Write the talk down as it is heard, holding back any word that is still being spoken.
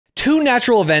Two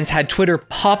natural events had Twitter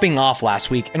popping off last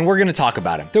week, and we're gonna talk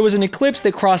about them. There was an eclipse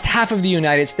that crossed half of the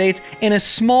United States and a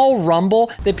small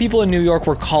rumble that people in New York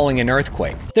were calling an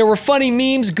earthquake. There were funny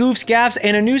memes, goofs, gaffes,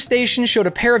 and a news station showed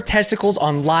a pair of testicles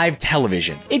on live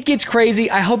television. It gets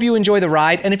crazy. I hope you enjoy the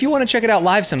ride, and if you want to check it out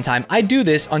live sometime, I do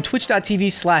this on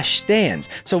twitch.tv/Stanz.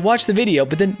 So watch the video,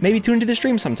 but then maybe tune into the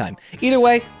stream sometime. Either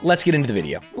way, let's get into the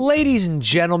video. Ladies and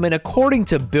gentlemen, according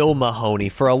to Bill Mahoney,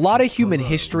 for a lot of human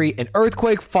history, an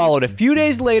earthquake followed a few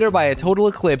days later by a total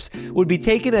eclipse would be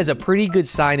taken as a pretty good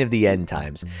sign of the end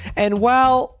times. And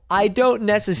while I don't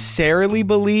necessarily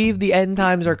believe the end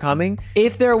times are coming,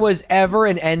 if there was ever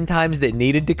an end times that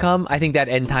needed to come, I think that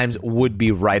end times would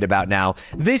be right about now.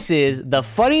 This is the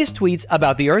funniest tweets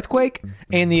about the earthquake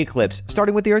and the eclipse,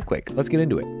 starting with the earthquake. Let's get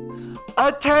into it.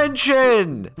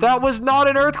 Attention! That was not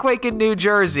an earthquake in New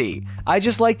Jersey. I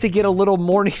just like to get a little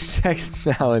morning sex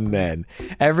now and then.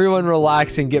 Everyone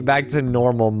relax and get back to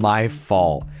normal, my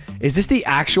fault. Is this the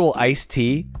actual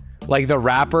Ice-T? Like the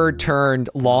rapper turned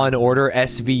Law and Order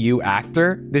SVU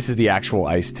actor? This is the actual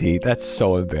Ice-T. That's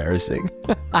so embarrassing.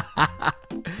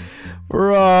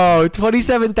 Bro,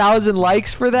 27,000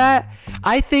 likes for that?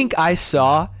 I think I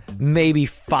saw maybe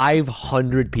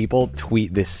 500 people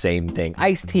tweet this same thing.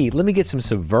 Ice-T, let me get some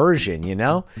subversion, you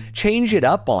know? Change it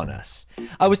up on us.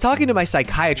 I was talking to my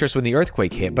psychiatrist when the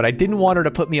earthquake hit, but I didn't want her to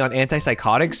put me on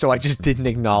antipsychotics, so I just didn't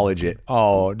acknowledge it.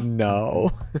 Oh,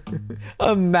 no.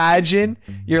 Imagine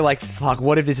you're like, fuck,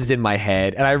 what if this is in my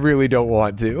head? And I really don't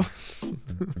want to.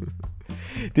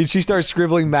 Did she start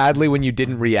scribbling madly when you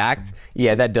didn't react?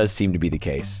 Yeah, that does seem to be the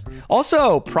case.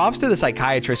 Also, props to the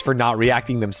psychiatrist for not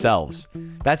reacting themselves.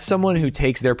 That's someone who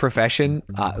takes their profession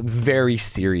very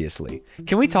seriously.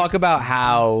 Can we talk about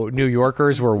how New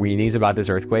Yorkers were weenies about this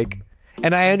earthquake?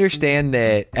 And I understand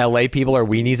that LA people are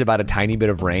weenies about a tiny bit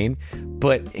of rain,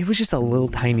 but it was just a little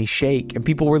tiny shake and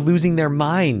people were losing their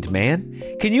mind, man.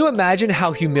 Can you imagine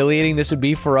how humiliating this would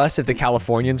be for us if the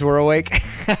Californians were awake?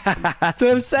 That's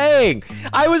what I'm saying.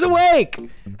 I was awake.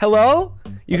 Hello?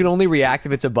 You can only react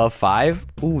if it's above 5.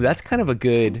 Ooh, that's kind of a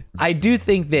good... I do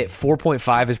think that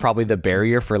 4.5 is probably the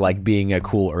barrier for like being a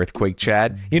cool earthquake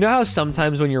Chad. You know how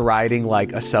sometimes when you're riding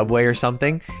like a subway or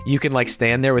something, you can like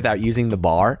stand there without using the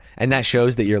bar, and that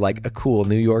shows that you're like a cool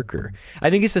New Yorker. I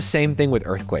think it's the same thing with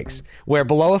earthquakes, where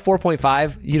below a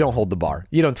 4.5, you don't hold the bar.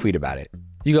 You don't tweet about it.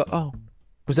 You go, oh,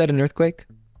 was that an earthquake?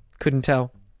 Couldn't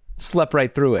tell. Slept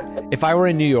right through it. If I were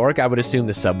in New York, I would assume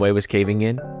the subway was caving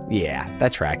in. Yeah,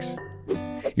 that tracks.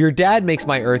 Your dad makes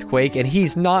my earthquake, and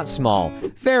he's not small.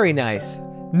 Very nice.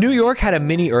 New York had a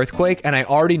mini earthquake, and I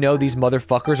already know these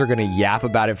motherfuckers are gonna yap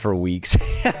about it for weeks.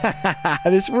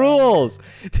 This rules.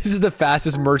 This is the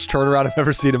fastest merch turnaround I've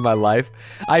ever seen in my life.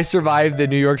 I survived the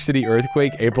New York City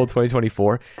earthquake, April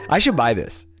 2024. I should buy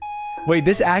this. Wait,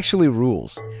 this actually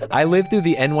rules. I lived through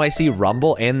the NYC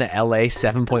Rumble and the LA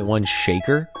 7.1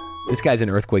 Shaker. This guy's an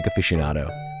earthquake aficionado.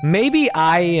 Maybe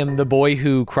I am the boy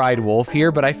who cried wolf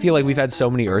here, but I feel like we've had so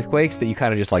many earthquakes that you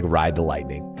kind of just like ride the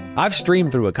lightning. I've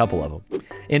streamed through a couple of them.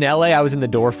 In LA, I was in the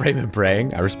doorframe and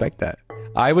praying. I respect that.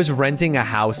 I was renting a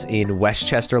house in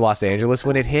Westchester, Los Angeles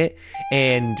when it hit,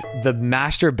 and the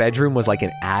master bedroom was like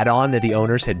an add-on that the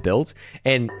owners had built.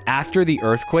 And after the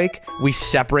earthquake, we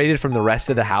separated from the rest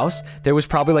of the house. There was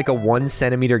probably like a 1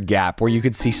 centimeter gap where you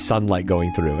could see sunlight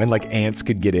going through and like ants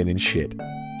could get in and shit.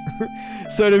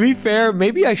 So to be fair,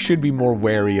 maybe I should be more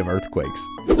wary of earthquakes.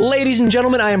 Ladies and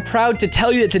gentlemen, I am proud to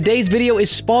tell you that today's video is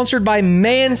sponsored by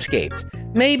Manscaped.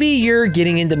 Maybe you're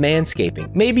getting into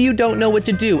manscaping. Maybe you don't know what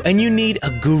to do and you need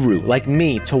a guru like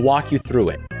me to walk you through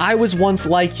it. I was once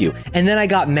like you, and then I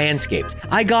got Manscaped.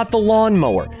 I got the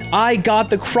lawnmower. I got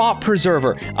the crop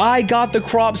preserver. I got the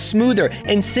crop smoother.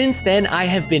 And since then, I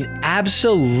have been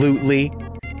absolutely...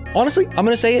 honestly, I'm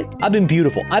gonna say it, I've been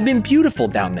beautiful. I've been beautiful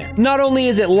down there. Not only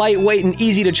is it lightweight and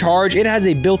easy to charge, it has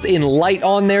a built-in light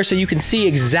on there so you can see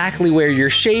exactly where you're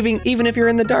shaving, even if you're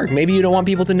in the dark. Maybe you don't want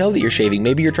people to know that you're shaving.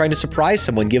 Maybe you're trying to surprise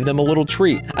someone, give them a little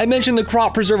treat. I mentioned the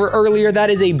crop preserver earlier. That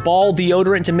is a ball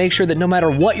deodorant to make sure that no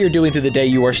matter what you're doing through the day,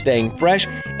 you are staying fresh.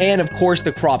 And of course,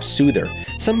 the crop soother.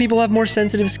 Some people have more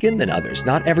sensitive skin than others.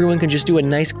 Not everyone can just do a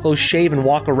nice close shave and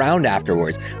walk around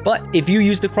afterwards. But if you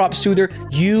use the crop soother,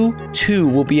 you too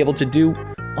will be able to do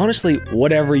honestly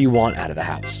whatever you want out of the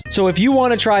house. So if you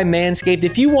want to try Manscaped,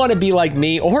 if you want to be like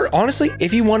me, or honestly,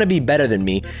 if you want to be better than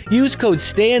me, use code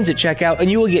STANS at checkout and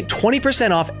you will get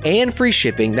 20% off and free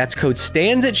shipping. That's code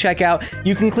STANS at checkout.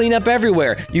 You can clean up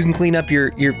everywhere. You can clean up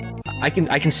your I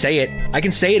can say it. I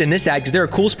can say it in this ad because they're a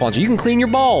cool sponsor. You can clean your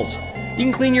balls. You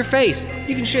can clean your face.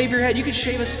 You can shave your head. You can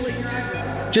shave a slit in your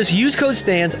eyebrow. Just use code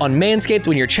STANS on Manscaped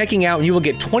when you're checking out and you will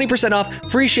get 20% off,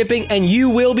 free shipping, and you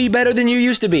will be better than you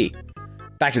used to be.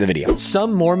 Back to the video.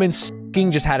 Some Mormons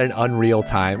just had an unreal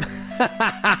time.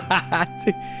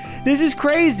 This is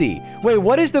crazy. Wait,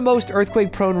 what is the most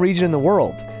earthquake-prone region in the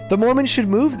world? The Mormons should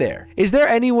move there. Is there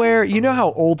anywhere, you know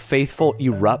how Old Faithful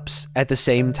erupts at the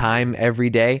same time every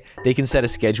day? They can set a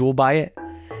schedule by it.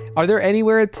 Are there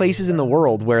anywhere places in the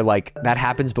world where like that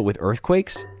happens but with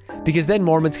earthquakes? Because then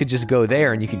Mormons could just go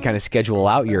there and you could kind of schedule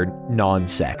out your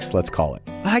non-sex, let's call it.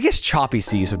 I guess choppy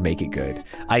seas would make it good.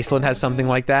 Iceland has something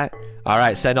like that. All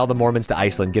right, send all the Mormons to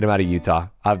Iceland. Get them out of Utah.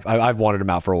 I've wanted them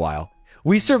out for a while.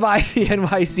 We survived the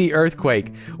NYC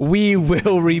earthquake. We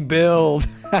will rebuild.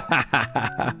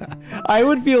 I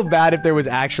would feel bad if there was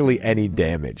actually any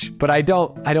damage, but I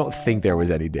don't think there was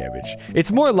any damage.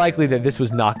 It's more likely that this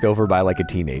was knocked over by like a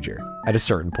teenager at a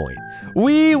certain point.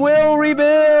 We will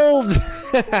rebuild.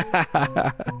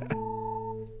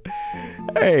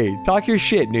 Hey, talk your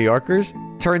shit, New Yorkers.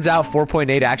 Turns out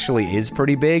 4.8 actually is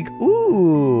pretty big.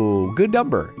 Ooh, good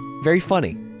number. Very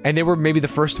funny. And they were maybe the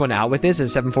first one out with this at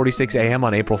 7:46 a.m.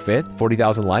 on April 5th.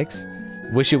 40,000 likes.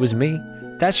 Wish it was me.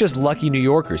 That's just lucky New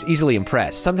Yorkers, easily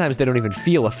impressed. Sometimes they don't even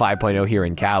feel a 5.0 here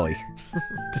in Cali.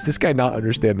 Does this guy not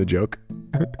understand the joke?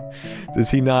 Does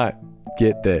he not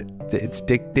get that it's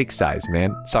dick size,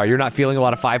 man? Sorry, you're not feeling a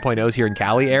lot of 5.0s here in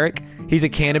Cali, Eric? He's a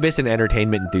cannabis and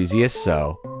entertainment enthusiast,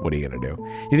 so what are you gonna do?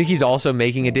 You think he's also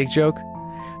making a dick joke?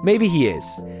 Maybe he is.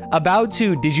 About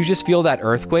to, did you just feel that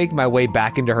earthquake? My way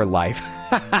back into her life.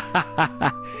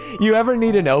 You ever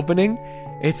need an opening?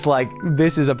 It's like,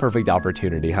 this is a perfect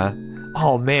opportunity, huh?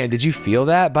 Oh man, did you feel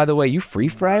that? By the way, you free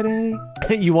Friday?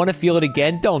 You want to feel it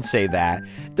again? Don't say that.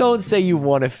 Don't say you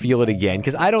want to feel it again,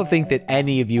 because I don't think that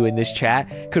any of you in this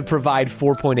chat could provide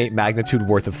 4.8 magnitude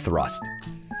worth of thrust.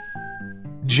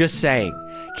 Just saying.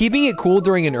 Keeping it cool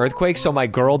during an earthquake so my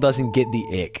girl doesn't get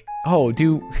the ick. Oh,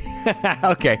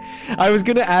 okay. I was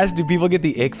gonna ask, do people get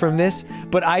the ick from this?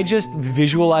 But I just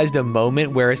visualized a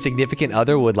moment where a significant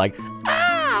other would like,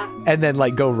 ah, and then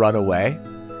like go run away.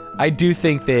 I do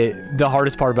think that the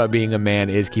hardest part about being a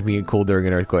man is keeping it cool during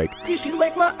an earthquake. Did you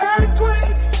like my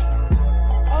earthquake?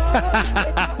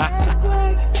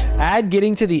 Add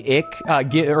getting to the ick,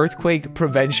 get earthquake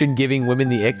prevention giving women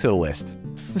the ick to the list.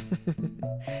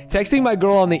 Texting my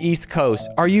girl on the East Coast,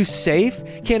 are you safe?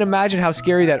 Can't imagine how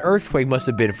scary that earthquake must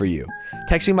have been for you.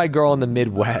 Texting my girl in the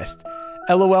Midwest.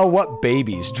 LOL, what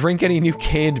babies? Drink any new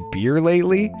canned beer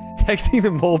lately? Texting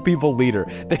the mole people leader.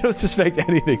 They don't suspect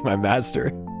anything, my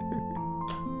master.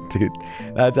 Dude,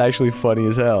 that's actually funny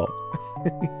as hell.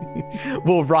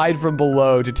 We'll ride from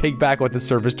below to take back what the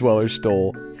surface dwellers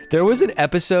stole. There was an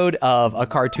episode of a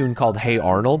cartoon called Hey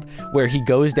Arnold where he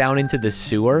goes down into the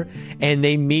sewer and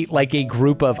they meet like a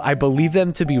group of, I believe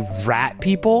them to be rat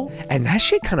people. And that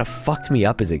shit kind of fucked me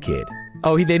up as a kid.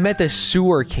 Oh, they met the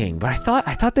sewer king, but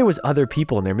I thought there was other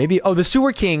people in there. Maybe, oh, the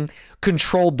sewer king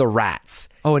controlled the rats.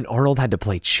 Oh, and Arnold had to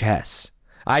play chess.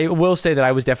 I will say that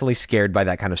I was definitely scared by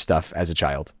that kind of stuff as a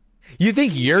child. You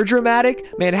think you're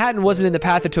dramatic? Manhattan wasn't in the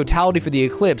path of totality for the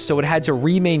eclipse, so it had to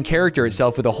remain character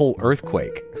itself with a whole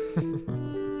earthquake.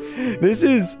 This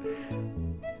is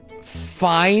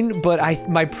fine, but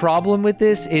my problem with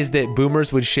this is that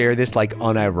boomers would share this like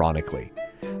unironically.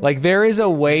 Like there is a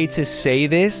way to say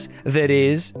this that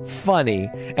is funny,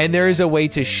 and there is a way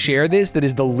to share this that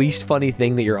is the least funny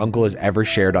thing that your uncle has ever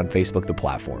shared on Facebook, the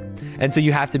platform. And so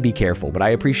you have to be careful, but I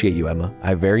appreciate you, Emma.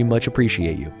 I very much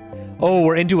appreciate you. Oh,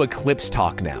 we're into eclipse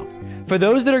talk now. For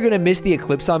those that are going to miss the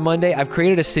eclipse on Monday, I've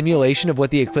created a simulation of what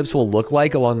the eclipse will look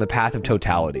like along the path of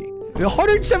totality.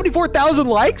 174,000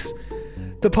 likes?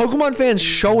 The Pokemon fans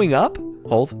showing up?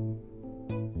 Hold.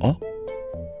 Oh.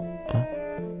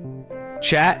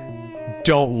 Chat,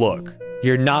 don't look.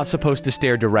 You're not supposed to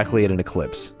stare directly at an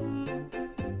eclipse.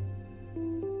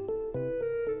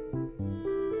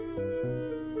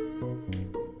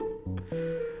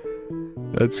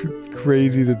 That's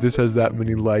crazy that this has that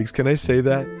many likes. Can I say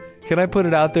that? Can I put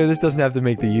it out there? This doesn't have to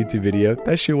make the YouTube video.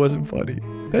 That shit wasn't funny.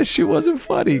 That shit wasn't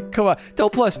funny. Come on.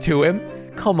 Don't +2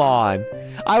 him. Come on.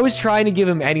 I was trying to give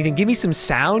him anything. Give me some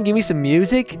sound. Give me some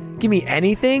music. Give me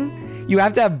anything. You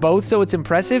have to have both so it's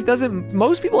impressive.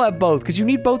 Most people have both because you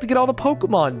need both to get all the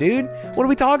Pokemon, dude. What are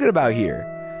we talking about here?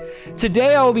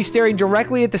 Today I will be staring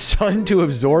directly at the sun to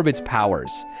absorb its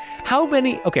powers. How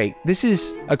many... Okay, this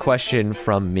is a question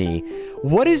from me.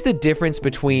 What is the difference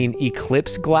between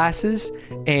eclipse glasses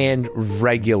and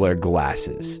regular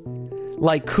glasses?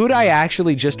 Like, could I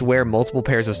actually just wear multiple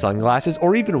pairs of sunglasses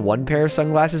or even one pair of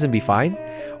sunglasses and be fine?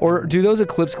 Or do those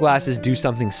eclipse glasses do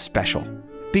something special?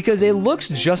 because it looks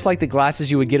just like the glasses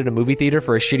you would get at a movie theater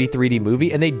for a shitty 3D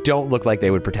movie, and they don't look like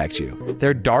they would protect you.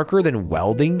 They're darker than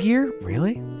welding gear?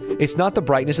 Really? It's not the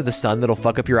brightness of the sun that'll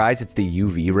fuck up your eyes, it's the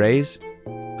UV rays.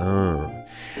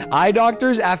 Eye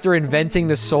doctors after inventing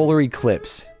the solar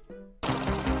eclipse.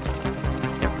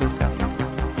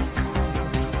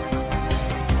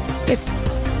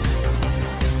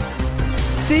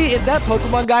 See, if that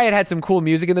Pokemon guy had some cool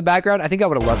music in the background, I think I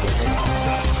would have loved it.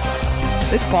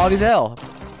 It's pog as hell.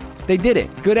 They did it.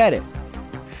 Good at it.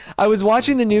 I was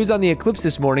watching the news on the eclipse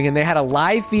this morning, and they had a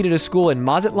live feed at a school in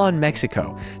Mazatlan,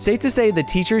 Mexico. Safe to say the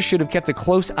teachers should have kept a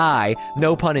close eye,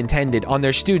 no pun intended, on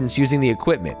their students using the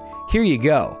equipment. Here you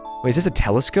go. Wait, is this a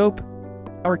telescope?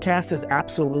 Our cast is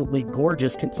absolutely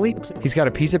gorgeous, complete. He's got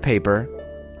a piece of paper.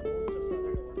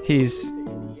 He's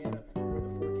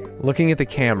looking at the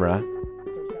camera.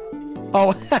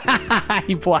 Oh,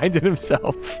 he blinded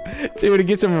himself. Dude, it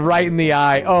gets him right in the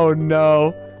eye. Oh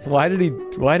no. Why did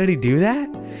he do that?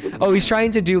 Oh, he's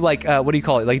trying to do like, what do you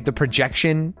call it? Like the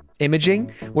projection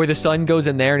imaging where the sun goes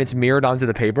in there and it's mirrored onto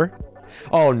the paper.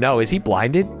 Oh no, is he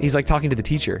blinded? He's like talking to the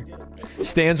teacher.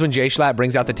 Stanz when J-Schlatt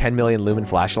brings out the 10 million lumen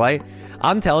flashlight.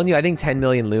 I'm telling you, I think 10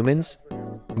 million lumens,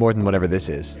 more than whatever this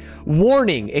is.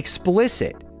 Warning,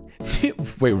 explicit.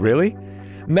 Wait, really?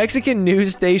 Mexican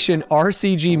news station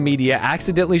RCG Media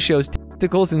accidentally shows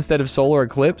testicles instead of solar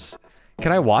eclipse.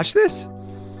 Can I watch this?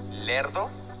 Lerdo,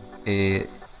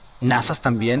 Nazas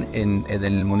también en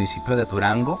el municipio de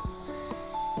Durango,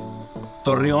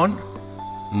 Torreón,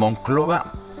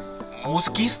 Monclova,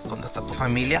 Musquis, ¿dónde está tu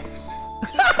familia?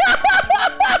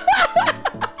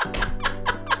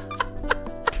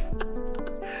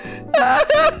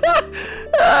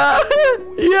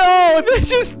 Yo, they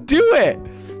just do it.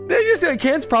 They just,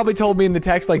 Kant's probably told me in the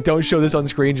text, like, don't show this on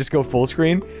screen, just go full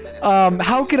screen.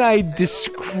 How can I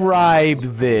describe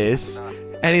this?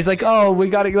 And he's like, oh, we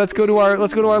gotta, let's go to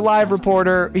our live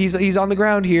reporter. He's on the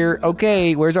ground here.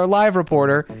 Okay, where's our live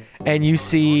reporter? And you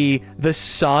see the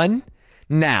sun.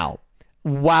 Now,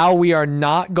 while we are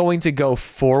not going to go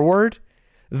forward,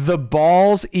 the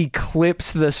balls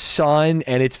eclipse the sun,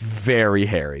 and it's very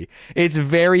hairy. It's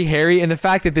very hairy, and the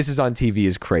fact that this is on TV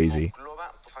is crazy.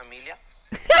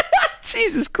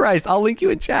 Jesus Christ, I'll link you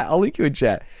in chat. I'll link you in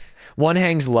chat. One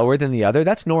hangs lower than the other.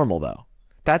 That's normal, though.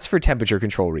 That's for temperature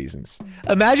control reasons.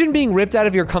 Imagine being ripped out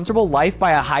of your comfortable life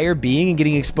by a higher being and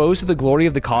getting exposed to the glory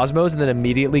of the cosmos and then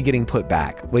immediately getting put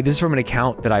back. Wait, this is from an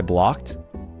account that I blocked?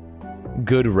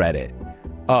 Good Reddit.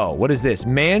 Oh, what is this?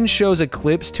 Man shows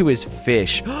eclipse to his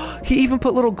fish. He even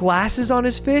put little glasses on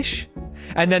his fish?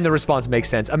 And then the response makes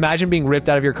sense. Imagine being ripped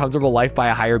out of your comfortable life by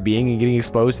a higher being and getting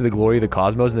exposed to the glory of the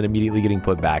cosmos and then immediately getting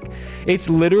put back. It's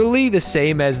literally the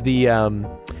same as the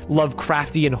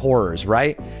Lovecraftian horrors,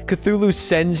 right? Cthulhu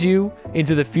sends you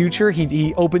into the future.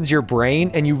 He opens your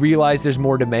brain and you realize there's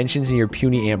more dimensions and your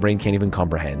puny ant brain can't even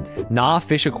comprehend. Nah,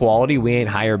 fish equality, we ain't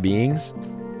higher beings.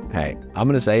 Hey, I'm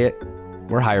gonna say it.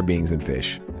 We're higher beings than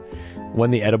fish.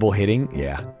 When the edible hitting,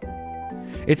 yeah.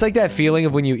 It's like that feeling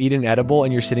of when you eat an edible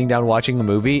and you're sitting down watching a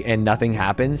movie and nothing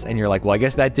happens and you're like, well, I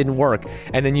guess that didn't work.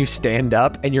 And then you stand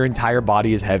up and your entire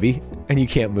body is heavy and you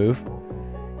can't move.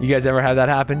 You guys ever have that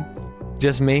happen?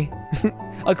 Just me?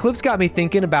 Eclipse got me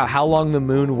thinking about how long the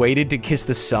moon waited to kiss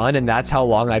the sun, and that's how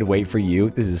long I'd wait for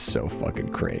you. This is so fucking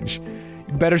cringe.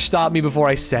 Better stop me before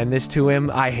I send this to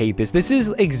him. I hate this. This is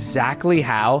exactly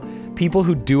how people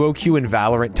who duo queue in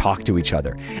Valorant talk to each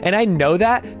other. And I know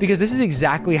that because this is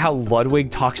exactly how Ludwig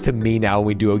talks to me now when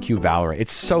we duo queue Valorant.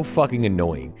 It's so fucking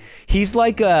annoying. He's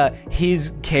like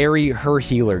his carry, her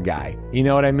healer guy. You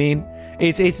know what I mean?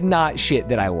 It's not shit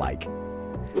that I like.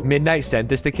 Midnight sent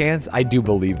this to Cans. I do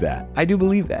believe that. I do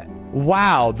believe that.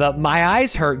 Wow, the my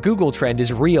eyes hurt Google trend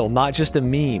is real, not just a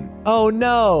meme. Oh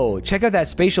no, check out that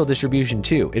spatial distribution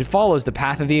too. It follows the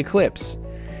path of the eclipse.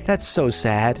 That's so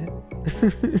sad.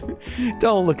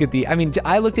 Don't look at the, I mean,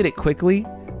 I looked at it quickly,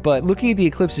 but looking at the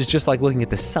eclipse is just like looking at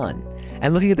the sun.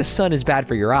 And looking at the sun is bad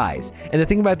for your eyes. And the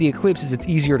thing about the eclipse is it's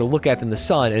easier to look at than the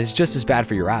sun, and it's just as bad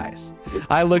for your eyes.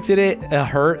 I looked at it,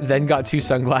 hurt, then got 2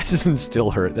 sunglasses and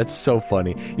still hurt. That's so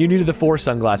funny. You needed the 4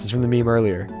 sunglasses from the meme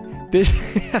earlier.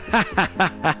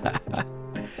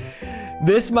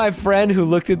 This my friend who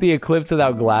looked at the eclipse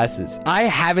without glasses. I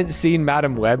haven't seen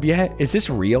Madam Web yet. Is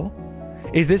this real?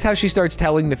 Is this how she starts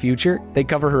telling the future? They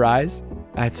cover her eyes?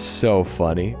 That's so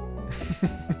funny.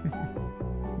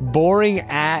 Boring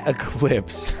at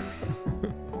eclipse.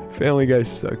 Family Guy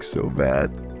sucks so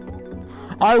bad.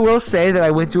 I will say that I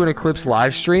went to an eclipse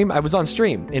live stream. I was on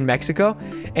stream in Mexico,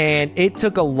 and it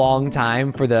took a long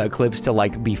time for the eclipse to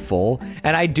like be full.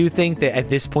 And I do think that at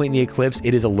this point in the eclipse,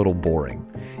 it is a little boring.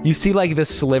 You see like the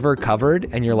sliver covered,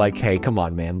 and you're like, hey, come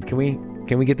on, man. Can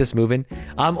we get this moving?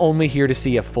 I'm only here to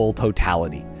see a full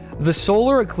totality. The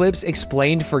solar eclipse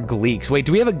explained for Gleeks. Wait,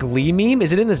 do we have a Glee meme?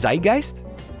 Is it in the zeitgeist?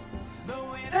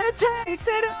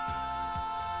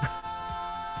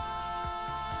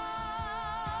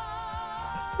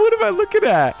 What am I looking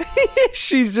at?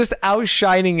 She's just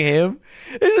outshining him.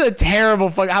 This is a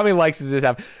terrible fuck. How many likes does this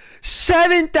have?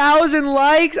 7,000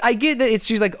 likes. I get that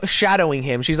she's like shadowing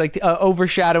him. She's like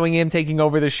overshadowing him, taking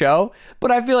over the show.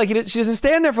 But I feel like she doesn't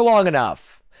stand there for long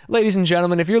enough. Ladies and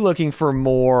gentlemen, if you're looking for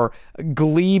more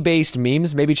Glee-based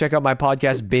memes, maybe check out my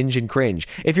podcast, Binge and Cringe.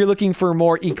 If you're looking for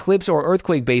more Eclipse or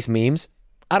Earthquake-based memes,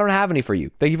 I don't have any for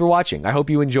you. Thank you for watching. I hope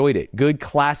you enjoyed it. Good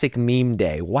classic meme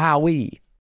day. Wowee.